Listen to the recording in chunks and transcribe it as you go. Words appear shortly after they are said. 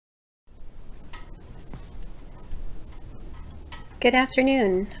Good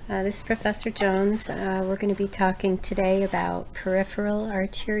afternoon. This is Professor Jones. We're going to be talking today about peripheral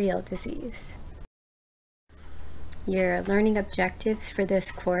arterial disease. Your learning objectives for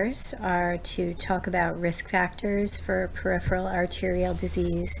this course are to talk about risk factors for peripheral arterial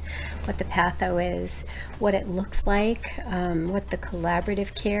disease, what the patho is, what it looks like, what the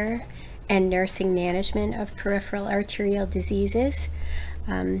collaborative care and nursing management of peripheral arterial disease is.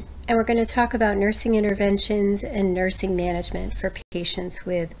 And we're going to talk about nursing interventions and nursing management for patients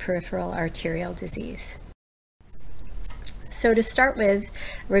with peripheral arterial disease. So to start with,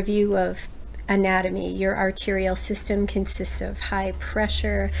 review of anatomy. Your arterial system consists of high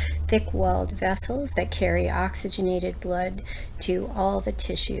pressure, thick-walled vessels that carry oxygenated blood to all the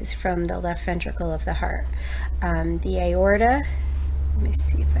tissues from the left ventricle of the heart. The aorta, let me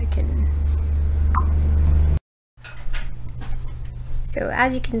see if I can... So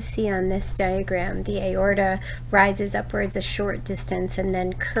as you can see on this diagram, the aorta rises upwards a short distance and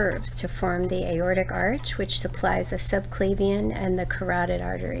then curves to form the aortic arch, which supplies the subclavian and the carotid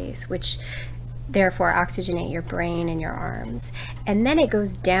arteries, which therefore oxygenate your brain and your arms. And then it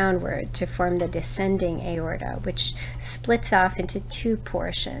goes downward to form the descending aorta, which splits off into two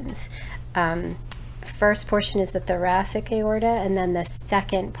portions. First portion is the thoracic aorta, and then the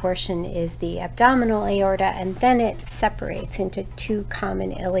second portion is the abdominal aorta, and then it separates into two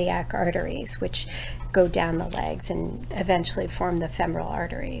common iliac arteries, which go down the legs and eventually form the femoral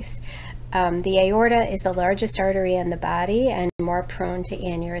arteries. The aorta is the largest artery in the body and more prone to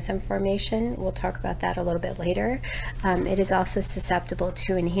aneurysm formation. We'll talk about that a little bit later. It is also susceptible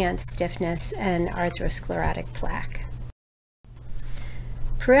to enhanced stiffness and atherosclerotic plaque.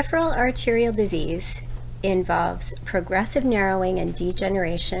 Peripheral arterial disease involves progressive narrowing and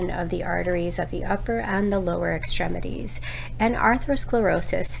degeneration of the arteries of the upper and the lower extremities, and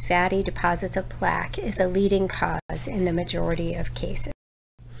atherosclerosis, fatty deposits of plaque, is the leading cause in the majority of cases.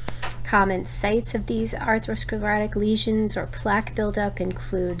 Common sites of these atherosclerotic lesions or plaque buildup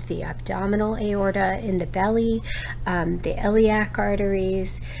include the abdominal aorta in the belly, the iliac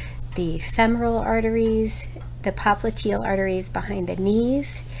arteries, the femoral arteries, the popliteal arteries behind the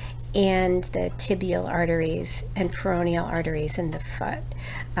knees, and the tibial arteries and peroneal arteries in the foot.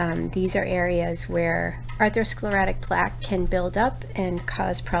 These are areas where atherosclerotic plaque can build up and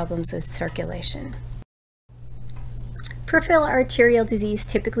cause problems with circulation. Peripheral arterial disease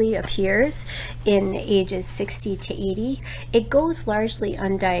typically appears in ages 60 to 80. It goes largely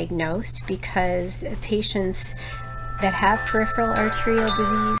undiagnosed because patients that have peripheral arterial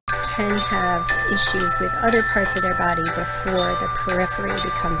disease can have issues with other parts of their body before the periphery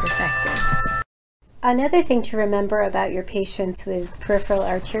becomes affected. Another thing to remember about your patients with peripheral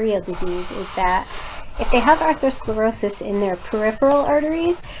arterial disease is that if they have atherosclerosis in their peripheral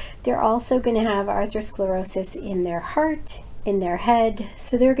arteries, they're also going to have atherosclerosis in their heart, in their head,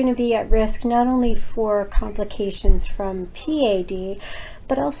 so they're going to be at risk not only for complications from PAD,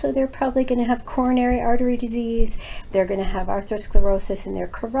 but also they're probably going to have coronary artery disease, they're going to have atherosclerosis in their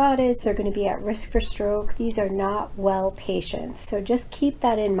carotids, they're going to be at risk for stroke. These are not well patients, so just keep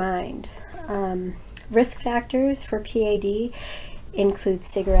that in mind. Risk factors for PAD include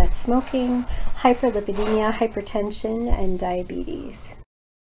cigarette smoking, hyperlipidemia, hypertension, and diabetes.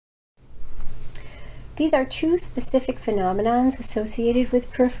 These are two specific phenomena associated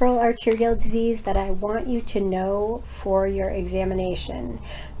with peripheral arterial disease that I want you to know for your examination.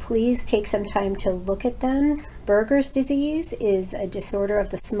 Please take some time to look at them. Buerger's disease is a disorder of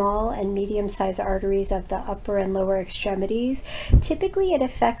the small and medium-sized arteries of the upper and lower extremities. Typically, it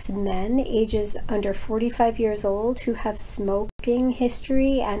affects men ages under 45 years old who have smoking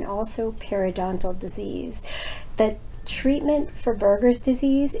history and also periodontal disease. The treatment for Buerger's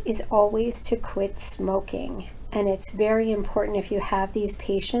disease is always to quit smoking, and it's very important if you have these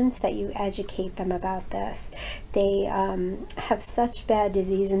patients that you educate them about this. They have such bad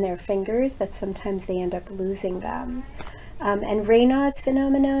disease in their fingers that sometimes they end up losing them. And Raynaud's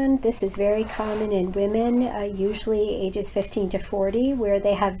phenomenon, this is very common in women, usually ages 15 to 40, where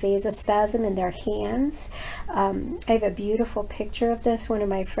they have vasospasm in their hands. I have a beautiful picture of this. One of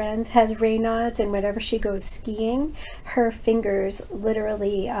my friends has Raynaud's, and whenever she goes skiing, her fingers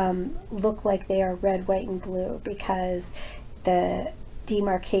literally look like they are red, white, and blue because the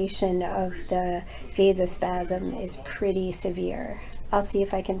demarcation of the vasospasm is pretty severe. I'll see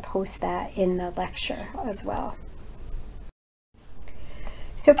if I can post that in the lecture as well.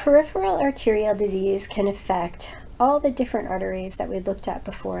 So peripheral arterial disease can affect all the different arteries that we looked at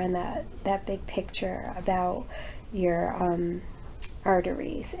before in that big picture about your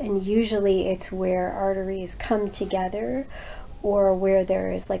arteries. And usually it's where arteries come together or where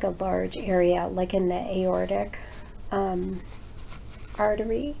there is like a large area, like in the aortic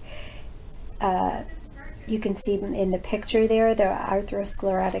artery. You can see in the picture there, the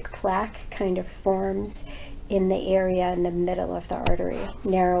atherosclerotic plaque kind of forms in the area in the middle of the artery,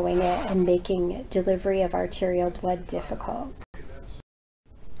 narrowing it and making delivery of arterial blood difficult.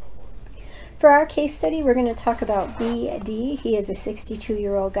 For our case study, we're going to talk about BD. He is a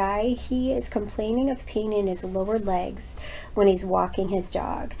 62-year-old guy. He is complaining of pain in his lower legs when he's walking his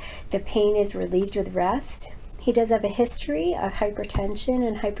dog. The pain is relieved with rest. He does have a history of hypertension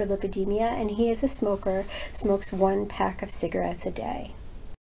and hyperlipidemia, and he is a smoker, smokes 1 pack of cigarettes a day.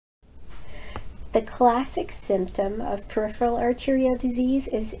 The classic symptom of peripheral arterial disease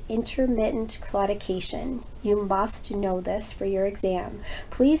is intermittent claudication. You must know this for your exam.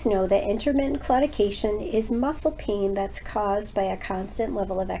 Please know that intermittent claudication is muscle pain that's caused by a constant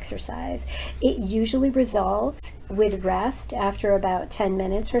level of exercise. It usually resolves with rest after about 10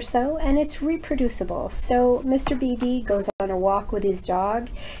 minutes or so, and it's reproducible. So Mr. BD goes on a walk with his dog.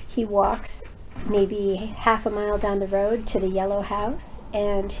 He walks maybe half a mile down the road to the yellow house,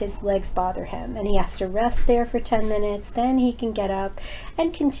 and his legs bother him, and he has to rest there for 10 minutes. Then he can get up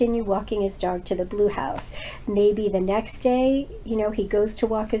and continue walking his dog to the blue house. Maybe the next day, he goes to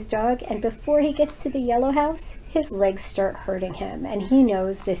walk his dog, and before he gets to the yellow house, his legs start hurting him, and he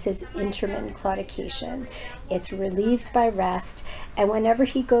knows this is intermittent claudication. It's relieved by rest, and whenever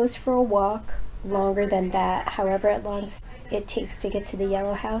he goes for a walk longer than that, however long it takes to get to the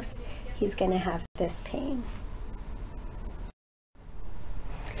yellow house, he's going to have this pain.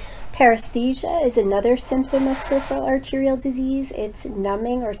 Paresthesia is another symptom of peripheral arterial disease. It's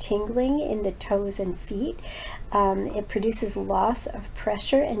numbing or tingling in the toes and feet. It produces loss of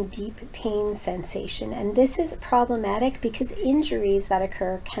pressure and deep pain sensation. And this is problematic because injuries that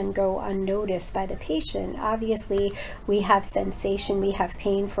occur can go unnoticed by the patient. Obviously, we have sensation, we have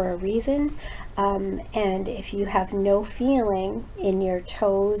pain for a reason. And if you have no feeling in your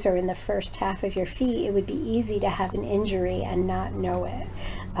toes or in the first half of your feet, it would be easy to have an injury and not know it.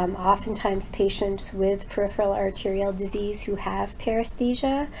 Oftentimes patients with peripheral arterial disease who have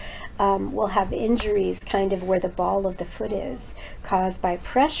paresthesia will have injuries kind of where the ball of the foot is, caused by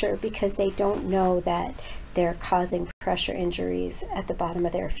pressure, because they don't know that they're causing pressure injuries at the bottom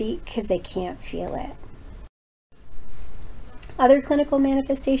of their feet because they can't feel it. Other clinical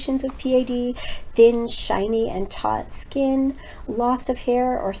manifestations of PAD: thin, shiny, and taut skin, loss of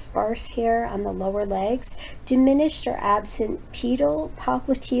hair or sparse hair on the lower legs, diminished or absent pedal,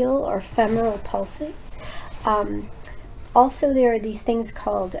 popliteal, or femoral pulses. Also, there are these things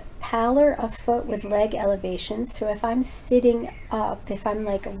called pallor of foot with leg elevations. So if I'm sitting up, if I'm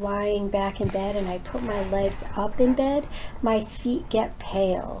like lying back in bed and I put my legs up in bed, my feet get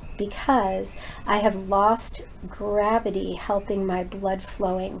pale because I have lost gravity helping my blood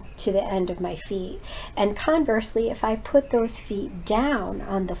flowing to the end of my feet. And conversely, if I put those feet down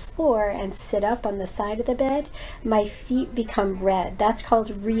on the floor and sit up on the side of the bed, my feet become red. That's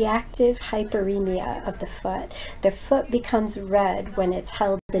called reactive hyperemia of the foot. The foot becomes red when it's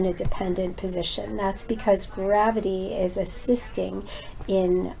held in a dependent position. That's because gravity is assisting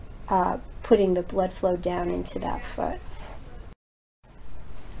in putting the blood flow down into that foot.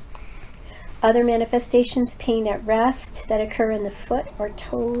 Other manifestations: pain at rest that occur in the foot or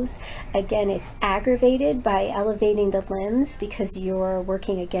toes. Again, it's aggravated by elevating the limbs because you're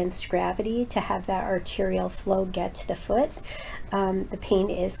working against gravity to have that arterial flow get to the foot. The pain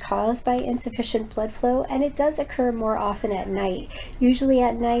is caused by insufficient blood flow, and it does occur more often at night. Usually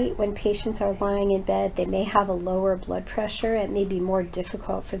at night, when patients are lying in bed, they may have a lower blood pressure. It may be more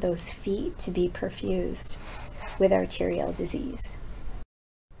difficult for those feet to be perfused with arterial disease.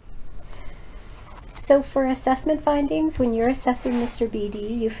 So for assessment findings, when you're assessing Mr.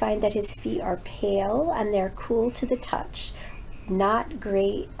 BD, you find that his feet are pale and they're cool to the touch. Not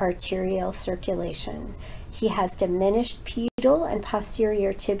great arterial circulation. He has diminished pedal and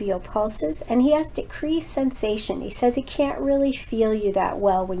posterior tibial pulses, and he has decreased sensation. He says he can't really feel you that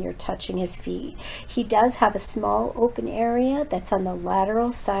well when you're touching his feet. He does have a small open area that's on the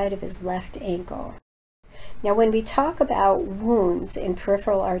lateral side of his left ankle. Now, when we talk about wounds in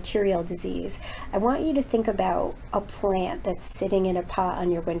peripheral arterial disease, I want you to think about a plant that's sitting in a pot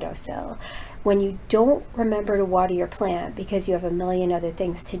on your windowsill. When you don't remember to water your plant because you have a million other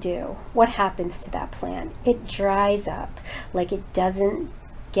things to do, what happens to that plant? It dries up, like it doesn't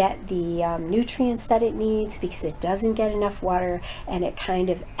get the nutrients that it needs because it doesn't get enough water, and it kind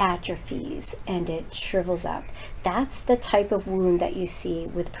of atrophies and it shrivels up. That's the type of wound that you see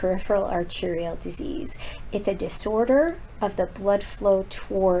with peripheral arterial disease. It's a disorder of the blood flow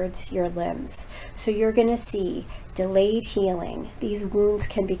towards your limbs. So you're going to see delayed healing. These wounds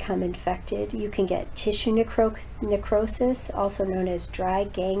can become infected. You can get tissue necrosis, also known as dry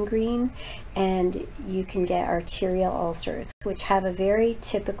gangrene, and you can get arterial ulcers, which have a very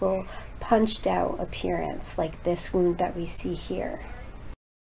typical punched out appearance, like this wound that we see here.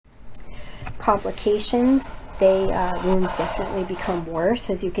 Complications. Wounds definitely become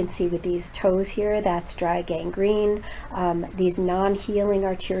worse, as you can see with these toes here. That's dry gangrene. These non-healing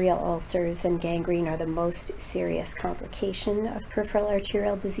arterial ulcers and gangrene are the most serious complication of peripheral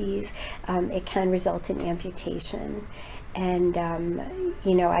arterial disease. It can result in amputation. And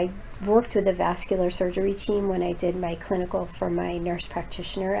you know, I worked with the vascular surgery team when I did my clinical for my nurse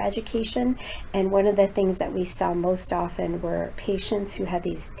practitioner education, and one of the things that we saw most often were patients who had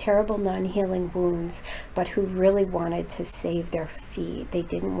these terrible non-healing wounds but who really wanted to save their feet. They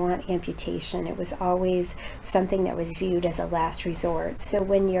didn't want amputation. It was always something that was viewed as a last resort. So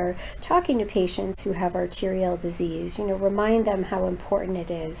when you're talking to patients who have arterial disease, you know, remind them how important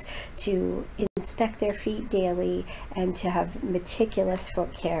it is to inspect their feet daily and to have meticulous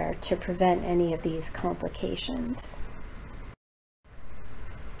foot care to prevent any of these complications.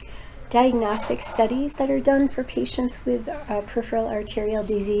 Diagnostic studies that are done for patients with peripheral arterial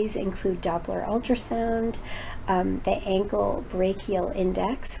disease include Doppler ultrasound, the ankle brachial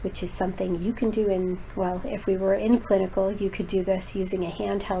index, which is something you can do in, well, if we were in clinical, you could do this using a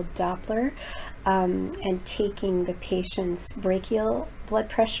handheld Doppler and taking the patient's brachial blood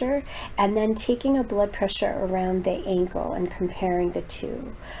pressure and then taking a blood pressure around the ankle and comparing the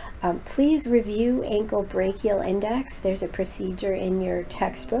two. Please review ankle brachial index. There's a procedure in your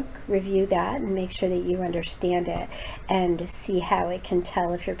textbook. Review that and make sure that you understand it and see how it can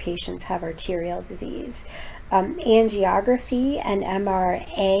tell if your patients have arterial disease. Angiography and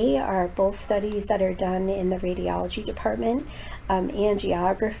MRA are both studies that are done in the radiology department.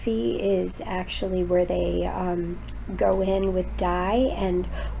 Angiography is actually where they go in with dye and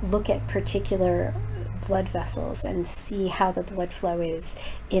look at particular blood vessels and see how the blood flow is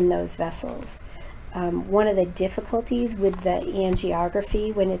in those vessels. One of the difficulties with the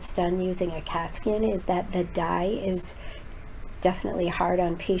angiography when it's done using a CAT scan is that the dye is definitely hard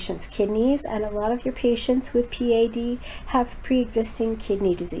on patients' kidneys, and a lot of your patients with PAD have pre-existing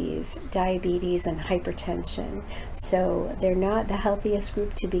kidney disease, diabetes, and hypertension. So they're not the healthiest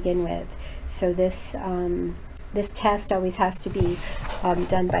group to begin with. So this test always has to be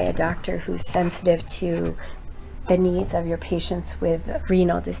done by a doctor who's sensitive to the needs of your patients with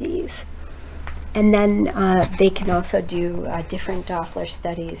renal disease. And then they can also do different Doppler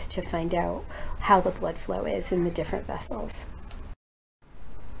studies to find out how the blood flow is in the different vessels.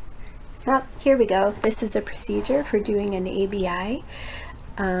 Well, here we go. This is the procedure for doing an ABI.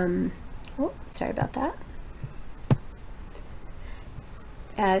 Oh, sorry about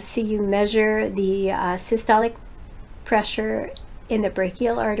that. So you measure the systolic pressure in the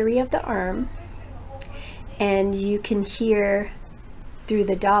brachial artery of the arm, and you can hear through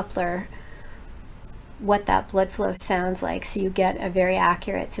the Doppler what that blood flow sounds like. So you get a very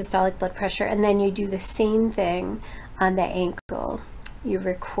accurate systolic blood pressure, and then you do the same thing on the ankle. You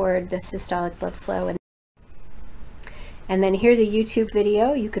record the systolic blood flow, and then here's a YouTube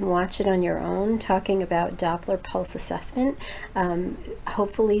video. You can watch it on your own, talking about Doppler pulse assessment.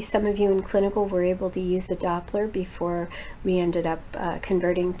 Hopefully some of you in clinical were able to use the Doppler before we ended up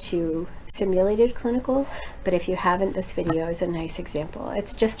converting to simulated clinical, but if you haven't, this video is a nice example.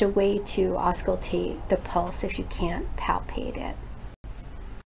 It's just a way to auscultate the pulse if you can't palpate it.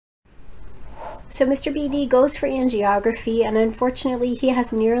 So Mr. BD goes for angiography, and unfortunately he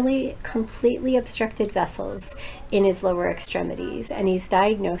has nearly completely obstructed vessels in his lower extremities, and he's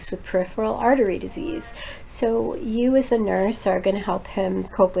diagnosed with peripheral artery disease. So you as the nurse are going to help him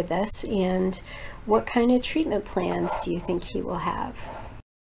cope with this, and what kind of treatment plans do you think he will have?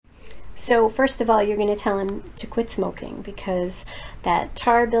 So first of all, you're going to tell him to quit smoking, because that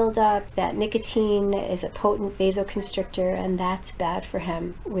tar buildup, that nicotine is a potent vasoconstrictor, and that's bad for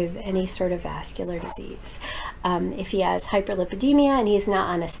him with any sort of vascular disease. If he has hyperlipidemia and he's not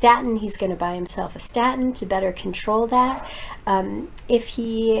on a statin, he's going to buy himself a statin to better control that. If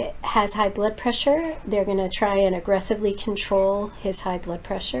he has high blood pressure, they're going to try and aggressively control his high blood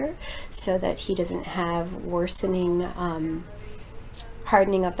pressure so that he doesn't have worsening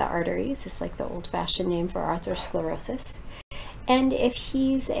hardening of the arteries. Is like the old-fashioned name for atherosclerosis. And if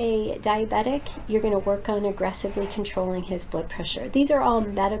he's a diabetic, you're going to work on aggressively controlling his blood pressure. These are all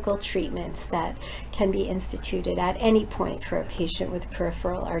medical treatments that can be instituted at any point for a patient with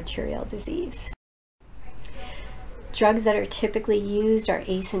peripheral arterial disease. drugs that are typically used are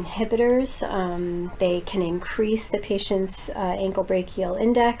ACE inhibitors. They can increase the patient's ankle brachial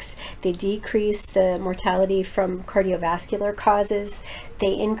index. They decrease the mortality from cardiovascular causes.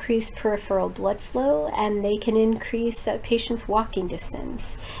 They increase peripheral blood flow, and they can increase a patient's walking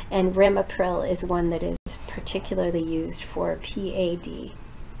distance. And Peripheral is one that is particularly used for PAD.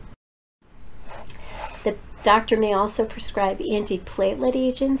 The doctor may also prescribe antiplatelet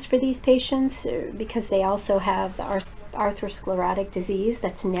agents for these patients because they also have the atherosclerotic disease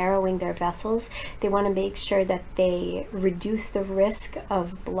that's narrowing their vessels. They want to make sure that they reduce the risk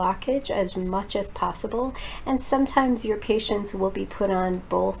of blockage as much as possible. And sometimes your patients will be put on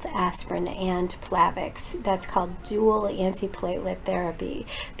both aspirin and Plavix. That's called dual antiplatelet therapy,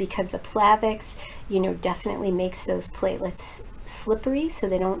 because the Plavix, definitely makes those platelets slippery so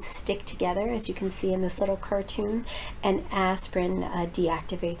they don't stick together, as you can see in this little cartoon, and aspirin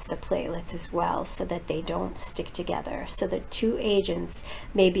deactivates the platelets as well so that they don't stick together. So the two agents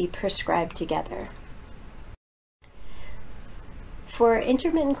may be prescribed together. For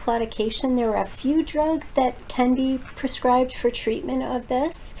intermittent claudication, there are a few drugs that can be prescribed for treatment of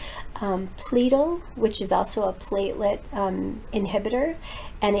this. Pleatal, which is also a platelet inhibitor,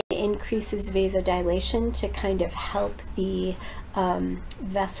 and it increases vasodilation to kind of help the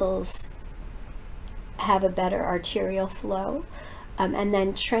vessels have a better arterial flow. And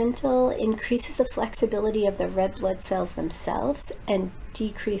then Trentil increases the flexibility of the red blood cells themselves and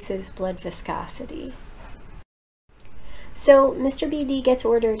decreases blood viscosity. So Mr. BD gets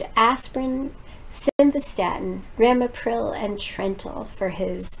ordered aspirin, simvastatin, ramipril, and Trentil for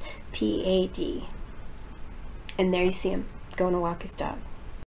his PAD. And there you see him going to walk his dog.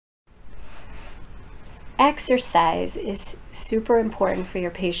 Exercise is super important for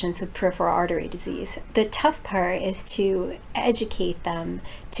your patients with peripheral artery disease. The tough part is to educate them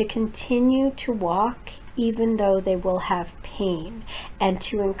to continue to walk even though they will have pain, and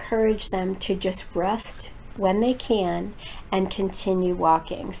to encourage them to just rest when they can and continue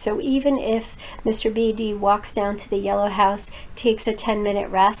walking. So even if Mr. BD walks down to the yellow house, takes a 10-minute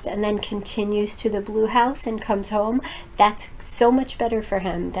rest, and then continues to the blue house and comes home, that's so much better for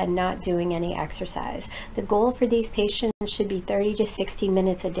him than not doing any exercise. The goal for these patients should be 30 to 60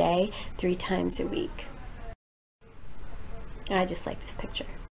 minutes a day, 3 times a week. I just like this picture.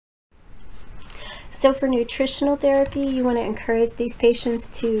 So for nutritional therapy, you want to encourage these patients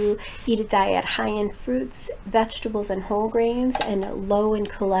to eat a diet high in fruits, vegetables, and whole grains, and low in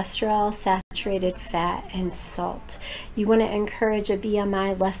cholesterol, saturated fat, and salt. You want to encourage a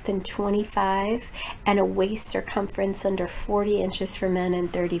BMI less than 25 and a waist circumference under 40 inches for men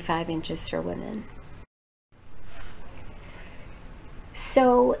and 35 inches for women.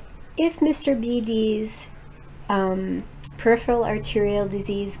 So if Mr. BD's peripheral arterial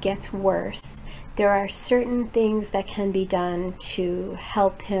disease gets worse, there are certain things that can be done to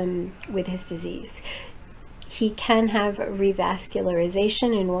help him with his disease. He can have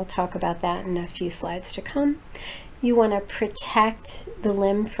revascularization, and we'll talk about that in a few slides to come. You want to protect the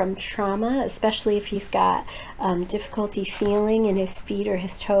limb from trauma, especially if he's got difficulty feeling in his feet or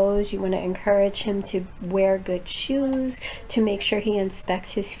his toes. You want to encourage him to wear good shoes, to make sure he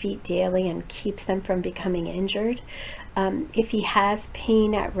inspects his feet daily and keeps them from becoming injured. If he has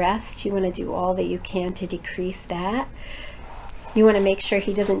pain at rest, you want to do all that you can to decrease that. You want to make sure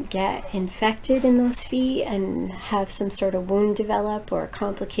he doesn't get infected in those feet and have some sort of wound develop or a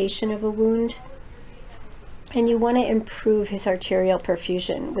complication of a wound. And you want to improve his arterial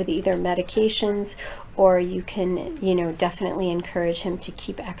perfusion with either medications, or you can, definitely encourage him to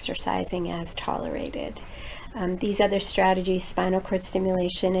keep exercising as tolerated. These other strategies, spinal cord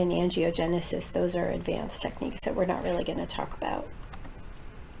stimulation and angiogenesis, those are advanced techniques that we're not really going to talk about.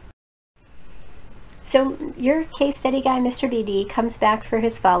 So your case study guy, Mr. BD, comes back for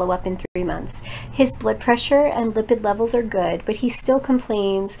his follow-up in 3 months. His blood pressure and lipid levels are good, but he still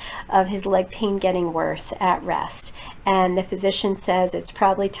complains of his leg pain getting worse at rest. And the physician says it's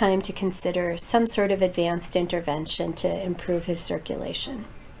probably time to consider some sort of advanced intervention to improve his circulation.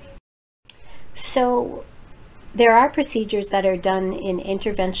 So there are procedures that are done in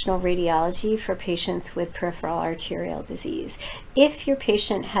interventional radiology for patients with peripheral arterial disease. If your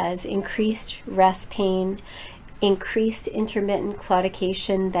patient has increased rest pain, increased intermittent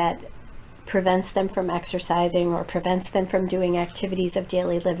claudication that prevents them from exercising or prevents them from doing activities of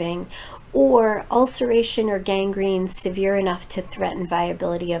daily living, or ulceration or gangrene severe enough to threaten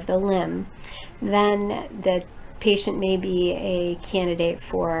viability of the limb, then the patient may be a candidate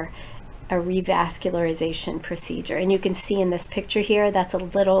for a revascularization procedure. And you can see in this picture here, that's a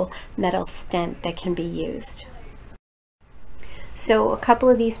little metal stent that can be used. So a couple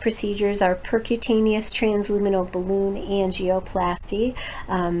of these procedures are percutaneous transluminal balloon angioplasty.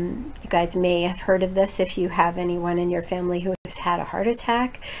 You guys may have heard of this if you have anyone in your family who has had a heart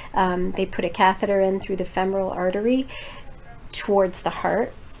attack. They put a catheter in through the femoral artery towards the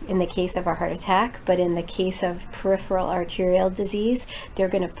heart in the case of a heart attack, but in the case of peripheral arterial disease, they're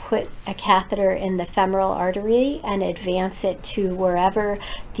going to put a catheter in the femoral artery and advance it to wherever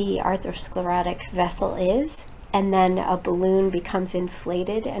the atherosclerotic vessel is. And then a balloon becomes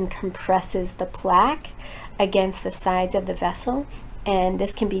inflated and compresses the plaque against the sides of the vessel. And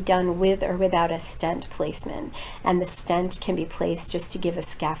this can be done with or without a stent placement. And the stent can be placed just to give a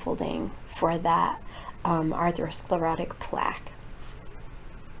scaffolding for that atherosclerotic plaque.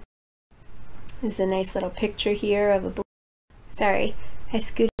 There's a nice little picture here of a balloon. Sorry, I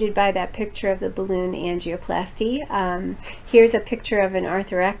scooted by that picture of the balloon angioplasty. Here's a picture of an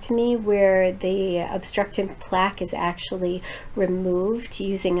arthrectomy where the obstructive plaque is actually removed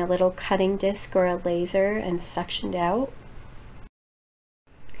using a little cutting disc or a laser and suctioned out.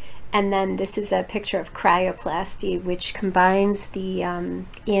 And then this is a picture of cryoplasty, which combines the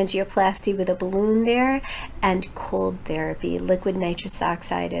angioplasty with a balloon there and cold therapy. Liquid nitrous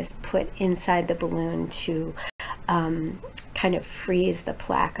oxide is put inside the balloon to kind of freeze the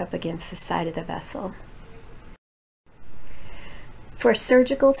plaque up against the side of the vessel. For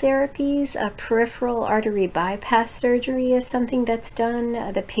surgical therapies, a peripheral artery bypass surgery is something that's done.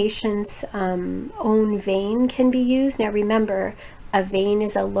 The patient's own vein can be used. Now remember, a vein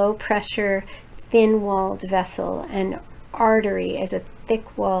is a low pressure, thin walled vessel, and artery is a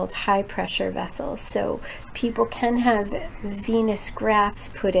thick walled, high pressure vessel. So people can have venous grafts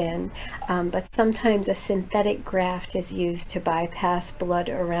put in, but sometimes a synthetic graft is used to bypass blood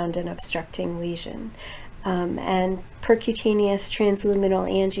around an obstructing lesion. And percutaneous transluminal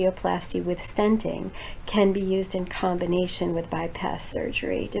angioplasty with stenting can be used in combination with bypass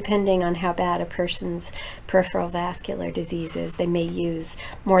surgery. Depending on how bad a person's peripheral vascular disease is, they may use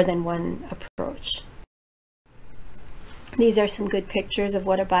more than one approach. These are some good pictures of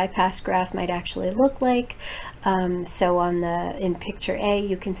what a bypass graft might actually look like. So in picture A,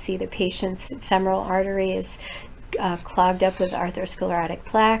 you can see the patient's femoral artery is clogged up with atherosclerotic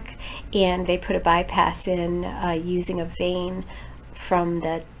plaque, and they put a bypass in using a vein from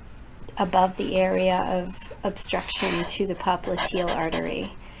above the area of obstruction to the popliteal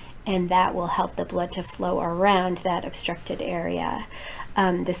artery, and that will help the blood to flow around that obstructed area.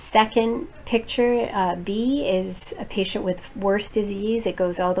 The second picture, B, is a patient with worse disease. It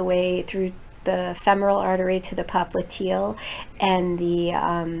goes all the way through the femoral artery to the popliteal, and the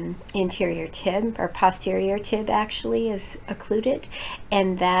anterior tib, or posterior tib actually, is occluded,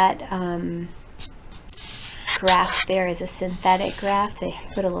 and that graft there is a synthetic graft. They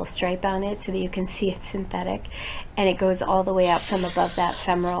put a little stripe on it so that you can see it's synthetic, and it goes all the way up from above that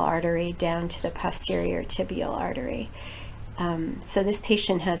femoral artery down to the posterior tibial artery. So this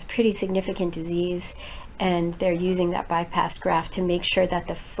patient has pretty significant disease, and they're using that bypass graft to make sure that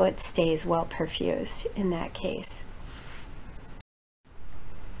the foot stays well perfused in that case.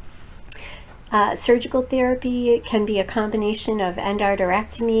 Surgical therapy can be a combination of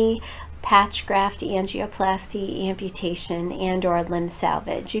endarterectomy, patch graft angioplasty, amputation, and or limb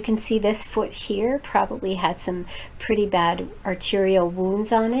salvage. You can see this foot here probably had some pretty bad arterial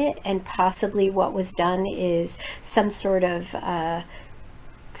wounds on it, and possibly what was done is some sort of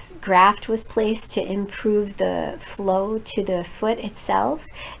graft was placed to improve the flow to the foot itself,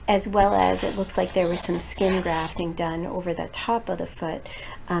 as well as it looks like there was some skin grafting done over the top of the foot,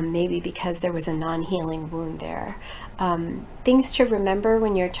 maybe because there was a non-healing wound there. Things to remember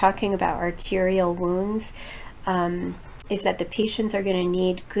when you're talking about arterial wounds is that the patients are going to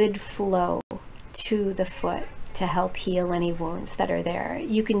need good flow to the foot to help heal any wounds that are there.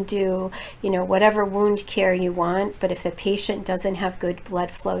 You can do, whatever wound care you want, but if the patient doesn't have good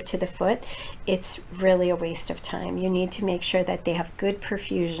blood flow to the foot, it's really a waste of time. You need to make sure that they have good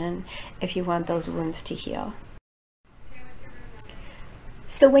perfusion if you want those wounds to heal.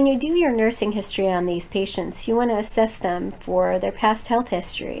 So when you do your nursing history on these patients, you want to assess them for their past health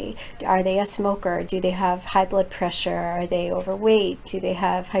history. Are they a smoker? Do they have high blood pressure? Are they overweight? Do they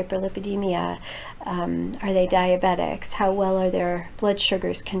have hyperlipidemia? Are they diabetics? How well are their blood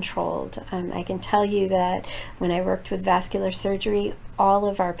sugars controlled? I can tell you that when I worked with vascular surgery, all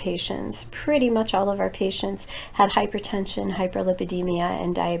of our patients, pretty much all of our patients, had hypertension, hyperlipidemia,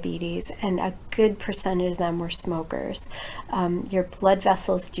 and diabetes, and a good percentage of them were smokers. Your blood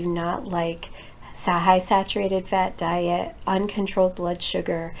vessels do not like high saturated fat diet, uncontrolled blood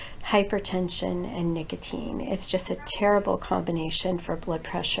sugar, hypertension, and nicotine. It's just a terrible combination for blood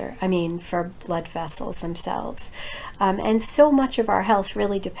pressure, for blood vessels themselves. And so much of our health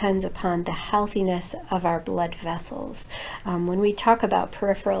really depends upon the healthiness of our blood vessels. When we talk about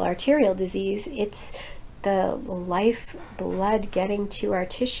peripheral arterial disease, it's the life blood getting to our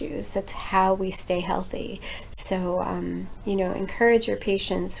tissues. That's how we stay healthy. So, encourage your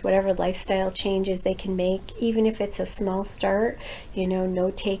patients, whatever lifestyle changes they can make, even if it's a small start,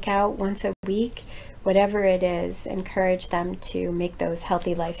 no takeout once a week, whatever it is, encourage them to make those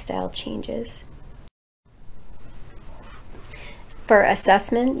healthy lifestyle changes. For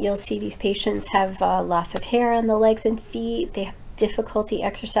assessment, you'll see these patients have loss of hair on the legs and feet. They have difficulty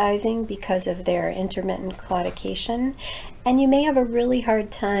exercising because of their intermittent claudication, and you may have a really hard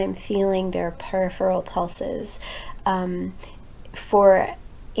time feeling their peripheral pulses. For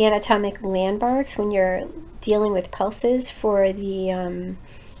anatomic landmarks, when you're dealing with pulses for the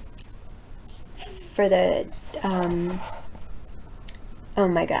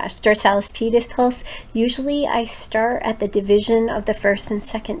dorsalis pedis pulse, usually I start at the division of the first and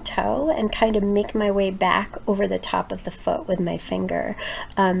second toe and kind of make my way back over the top of the foot with my finger.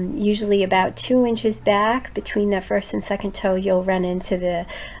 Usually about 2 inches back between the first and second toe, you'll run into the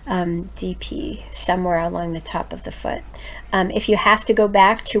DP somewhere along the top of the foot. If you have to go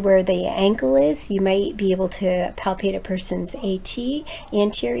back to where the ankle is, you might be able to palpate a person's AT,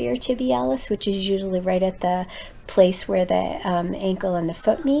 anterior tibialis, which is usually right at the place where the ankle and the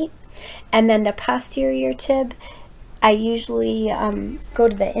foot meet. And then the posterior tib, I usually go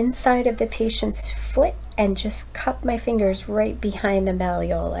to the inside of the patient's foot and just cup my fingers right behind the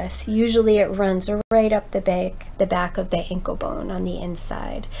malleolus. Usually it runs right up the back of the ankle bone on the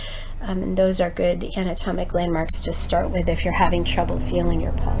inside. And those are good anatomic landmarks to start with if you're having trouble feeling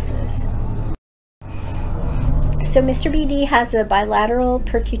your pulses. So Mr. BD has a bilateral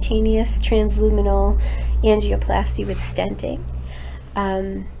percutaneous transluminal angioplasty with stenting.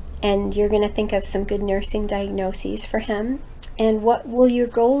 And you're going to think of some good nursing diagnoses for him. And what will your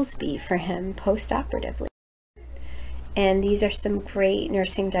goals be for him post-operatively? And these are some great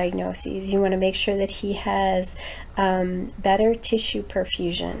nursing diagnoses. You want to make sure that he has better tissue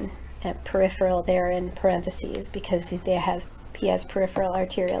perfusion, at peripheral there in parentheses, because he has peripheral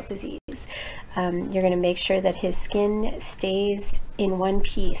arterial disease. You're going to make sure that his skin stays in one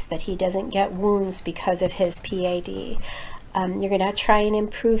piece, that he doesn't get wounds because of his PAD. You're going to try and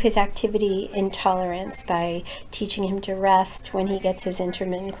improve his activity intolerance by teaching him to rest when he gets his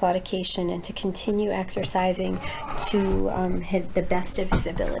intermittent claudication and to continue exercising to the best of his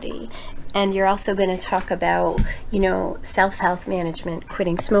ability. And you're also going to talk about, self-health management,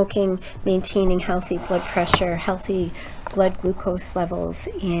 quitting smoking, maintaining healthy blood pressure, healthy blood glucose levels,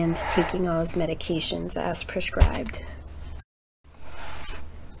 and taking all his medications as prescribed.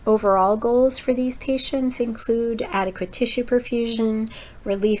 Overall goals for these patients include adequate tissue perfusion,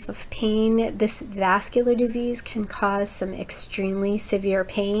 relief of pain. This vascular disease can cause some extremely severe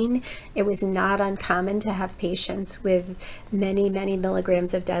pain. It was not uncommon to have patients with many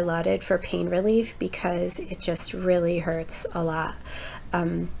milligrams of Dilaudid for pain relief because it just really hurts a lot.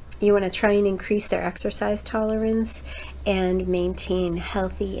 You want to try and increase their exercise tolerance and maintain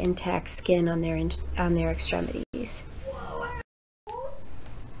healthy, intact skin on their extremities.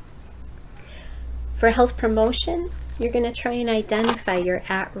 For health promotion, you're going to try and identify your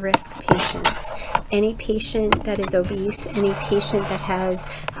at-risk patients. Any patient that is obese, any patient that has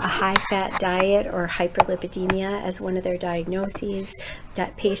a high-fat diet or hyperlipidemia as one of their diagnoses,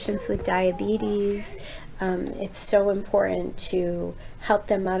 patients with diabetes. It's so important to help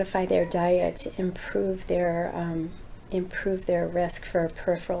them modify their diet to improve their risk for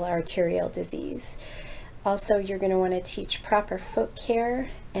peripheral arterial disease. Also, you're going to want to teach proper foot care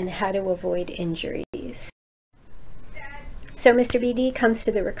and how to avoid injuries. So Mr. BD comes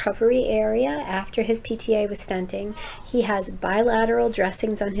to the recovery area after his PTA with stenting. He has bilateral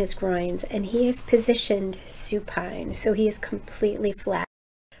dressings on his groins and he is positioned supine, so he is completely flat.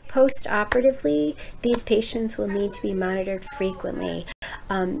 Post-operatively, these patients will need to be monitored frequently.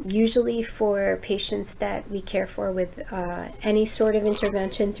 Usually for patients that we care for with any sort of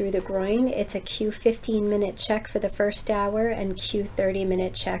intervention through the groin, it's a Q 15-minute check for the first hour and Q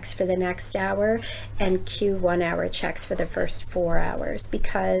 30-minute checks for the next hour and Q 1-hour checks for the first 4 hours,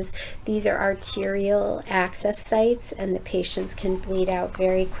 because these are arterial access sites and the patients can bleed out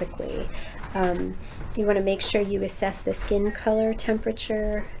very quickly. You want to make sure you assess the skin color,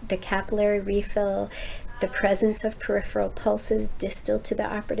 temperature, the capillary refill, the presence of peripheral pulses distal to the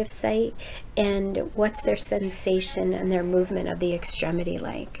operative site, and what's their sensation and their movement of the extremity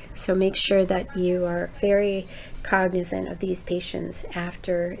like. So make sure that you are very cognizant of these patients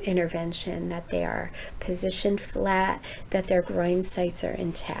after intervention, that they are positioned flat, that their groin sites are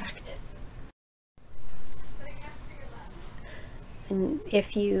intact. And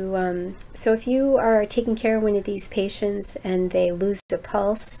if you are taking care of one of these patients and they lose a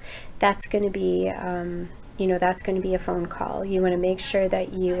pulse, that's going to be that's going to be a phone call. You want to make sure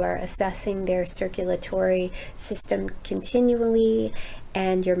that you are assessing their circulatory system continually,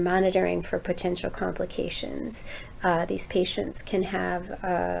 and you're monitoring for potential complications. These patients can have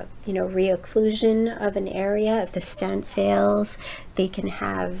reocclusion of an area if the stent fails. They can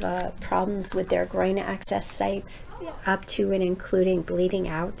have problems with their groin access sites up to and including bleeding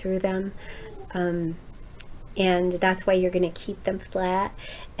out through them. And that's why you're going to keep them flat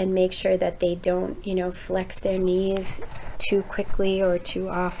and make sure that they don't, flex their knees too quickly or too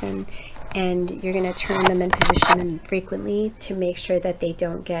often. And you're going to turn them and position them frequently to make sure that they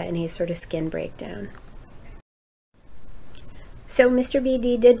don't get any sort of skin breakdown. So Mr.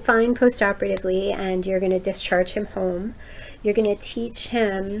 BD did fine postoperatively, and you're going to discharge him home. You're going to teach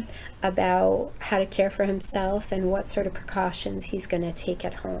him about how to care for himself and what sort of precautions he's going to take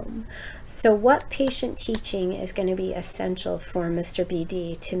at home. So what patient teaching is going to be essential for Mr.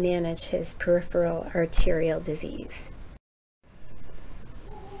 BD to manage his peripheral arterial disease?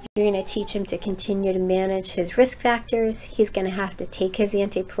 You're going to teach him to continue to manage his risk factors. He's going to have to take his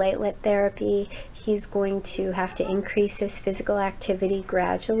antiplatelet therapy. He's going to have to increase his physical activity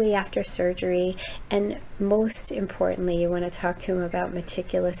gradually after surgery. And most importantly, you want to talk to him about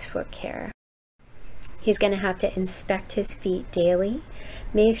meticulous foot care. He's going to have to inspect his feet daily.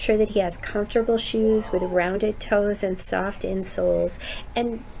 Make sure that he has comfortable shoes with rounded toes and soft insoles,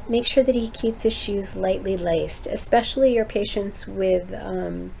 and make sure that he keeps his shoes lightly laced, especially your patients with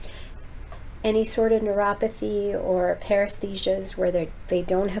any sort of neuropathy or paresthesias where they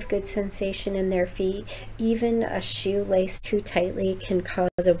don't have good sensation in their feet. Even a shoe laced too tightly can cause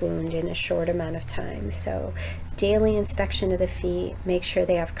a wound in a short amount of time. So daily inspection of the feet, make sure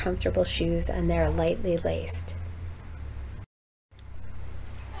they have comfortable shoes and they're lightly laced.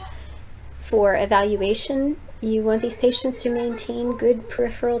 For evaluation, you want these patients to maintain good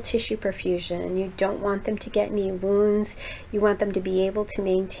peripheral tissue perfusion. You don't want them to get any wounds. You want them to be able to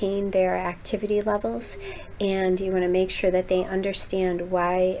maintain their activity levels, and you want to make sure that they understand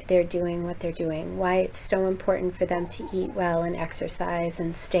why they're doing what they're doing, why it's so important for them to eat well and exercise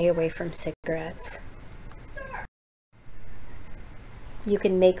and stay away from cigarettes. You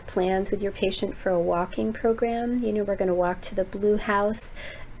can make plans with your patient for a walking program. We're going to walk to the Blue House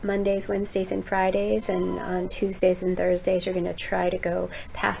Mondays, Wednesdays, and Fridays, and on Tuesdays and Thursdays you're going to try to go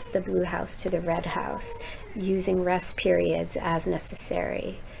past the Blue House to the Red House, using rest periods as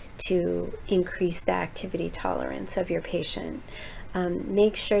necessary to increase the activity tolerance of your patient.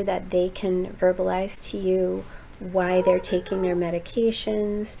 Make sure that they can verbalize to you why they're taking their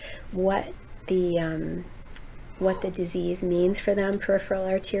medications, what the disease means for them, peripheral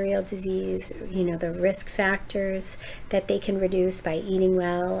arterial disease, the risk factors that they can reduce by eating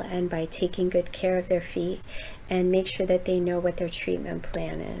well and by taking good care of their feet, and make sure that they know what their treatment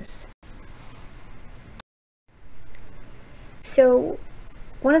plan is. So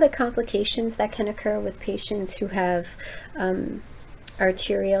one of the complications that can occur with patients who have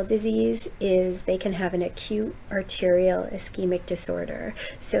arterial disease is they can have an acute arterial ischemic disorder.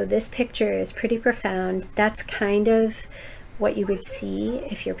 So this picture is pretty profound. That's kind of what you would see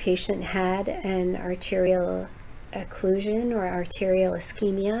if your patient had an arterial occlusion or arterial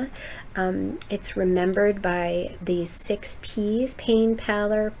ischemia. It's remembered by these 6 P's: pain,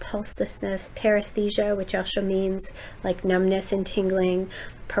 pallor, pulselessness, paresthesia, which also means like numbness and tingling,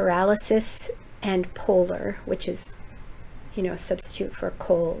 paralysis, and polar, which is substitute for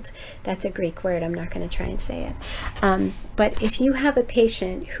cold. That's a Greek word. I'm not going to try and say it. But if you have a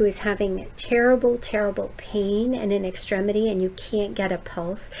patient who is having terrible, terrible pain in an extremity and you can't get a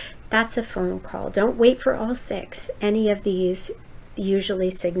pulse, that's a phone call. Don't wait for all 6. Any of these usually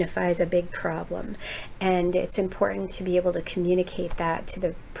signifies a big problem, and it's important to be able to communicate that to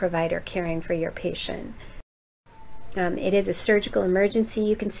the provider caring for your patient. It is a surgical emergency.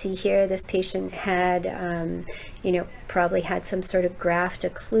 You can see here this patient had, probably had some sort of graft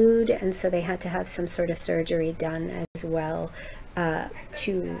occlude, and so they had to have some sort of surgery done as well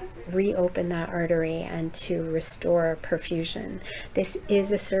to reopen that artery and to restore perfusion. This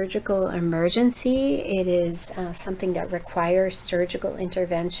is a surgical emergency. It is something that requires surgical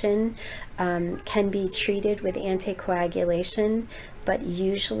intervention, can be treated with anticoagulation, but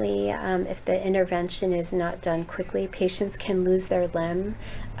usually if the intervention is not done quickly, patients can lose their limb,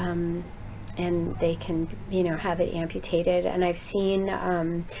 and they can, you know, have it amputated. And I've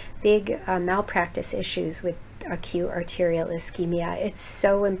seen big malpractice issues with acute arterial ischemia. It's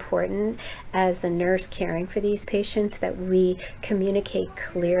so important as the nurse caring for these patients that we communicate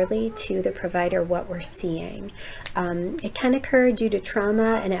clearly to the provider what we're seeing. It can occur due to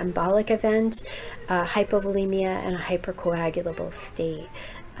trauma, an embolic event, hypovolemia, and a hypercoagulable state.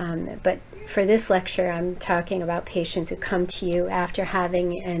 But for this lecture, I'm talking about patients who come to you after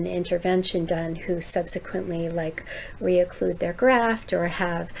having an intervention done, who subsequently like reocclude their graft or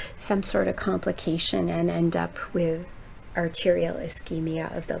have some sort of complication and end up with arterial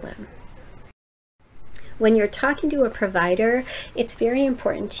ischemia of the limb. When you're talking to a provider, it's very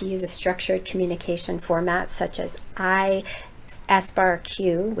important to use a structured communication format such as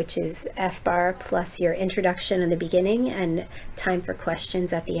SBAR-Q, which is SBAR plus your introduction in the beginning and time for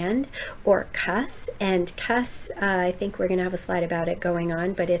questions at the end, or CUS. And CUS, I think we're going to have a slide about it going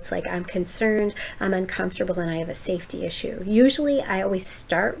on, but it's like, I'm concerned, I'm uncomfortable, and I have a safety issue. Usually I always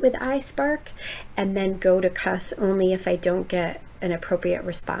start with iSpark and then go to CUS only if I don't get an appropriate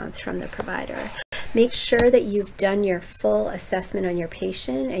response from the provider. Make sure that you've done your full assessment on your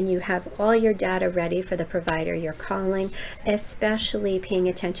patient and you have all your data ready for the provider you're calling, especially paying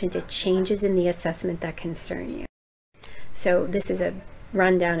attention to changes in the assessment that concern you. So this is a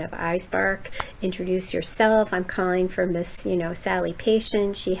rundown of iSpark. Introduce yourself. I'm calling for Miss, Sally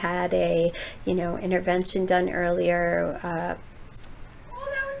patient. She had a, intervention done earlier.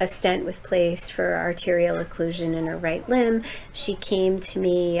 A stent was placed for arterial occlusion in her right limb. She came to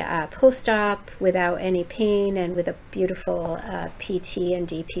me post-op without any pain and with a beautiful PT and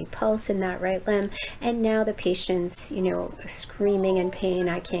DP pulse in that right limb. And now the patient's, screaming in pain.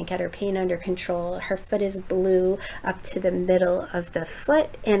 I can't get her pain under control. Her foot is blue up to the middle of the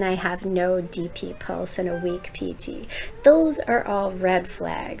foot, and I have no DP pulse and a weak PT. Those are all red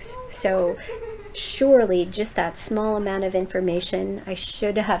flags. So surely just that small amount of information, I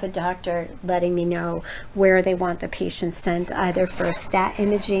should have a doctor letting me know where they want the patient sent, either for stat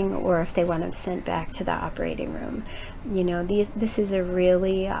imaging or if they want them sent back to the operating room. This is a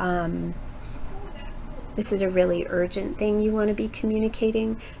really urgent thing you want to be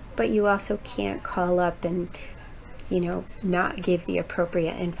communicating, but you also can't call up and not give the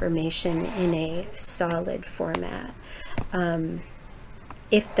appropriate information in a solid format.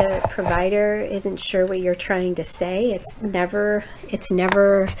 If the provider isn't sure what you're trying to say, it's never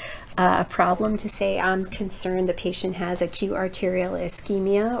a problem to say, I'm concerned the patient has acute arterial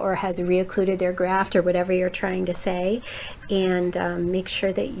ischemia or has reoccluded their graft, or whatever you're trying to say, and make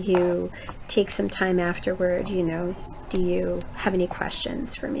sure that you take some time afterward. Do you have any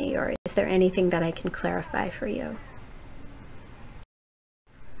questions for me, or is there anything that I can clarify for you?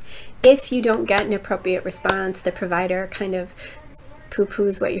 If you don't get an appropriate response, the provider kind of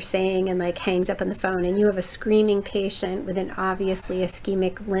poo-poos what you're saying and hangs up on the phone, and you have a screaming patient with an obviously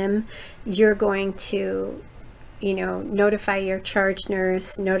ischemic limb, you're going to notify your charge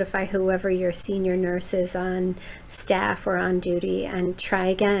nurse, notify whoever your senior nurse is on staff or on duty, and try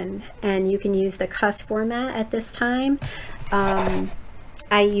again. And you can use the CUS format at this time. I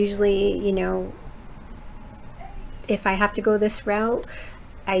usually, if I have to go this route,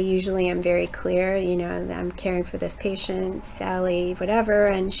 I usually am very clear, I'm caring for this patient, Sally, whatever,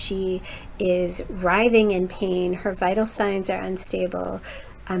 and she is writhing in pain. Her vital signs are unstable.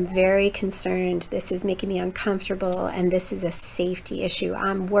 I'm very concerned. This is making me uncomfortable, and this is a safety issue.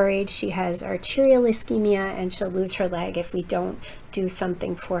 I'm worried she has arterial ischemia and she'll lose her leg if we don't do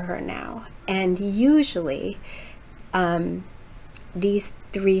something for her now. And usually, these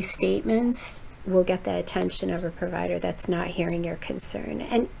three statements will get the attention of a provider that's not hearing your concern.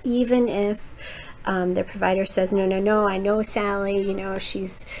 And even if the provider says, no, I know Sally,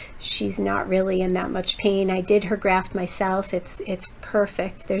 she's not really in that much pain. I did her graft myself. It's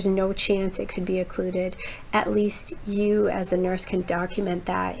perfect. There's no chance it could be occluded. At least you as a nurse can document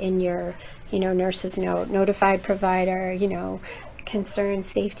that in your, nurse's note, notified provider, concern,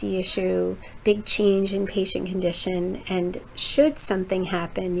 safety issue, big change in patient condition, and should something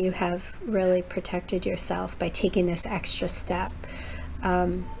happen, you have really protected yourself by taking this extra step.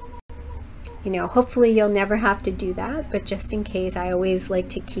 Hopefully you'll never have to do that, but just in case, I always like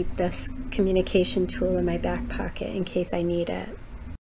to keep this communication tool in my back pocket in case I need it.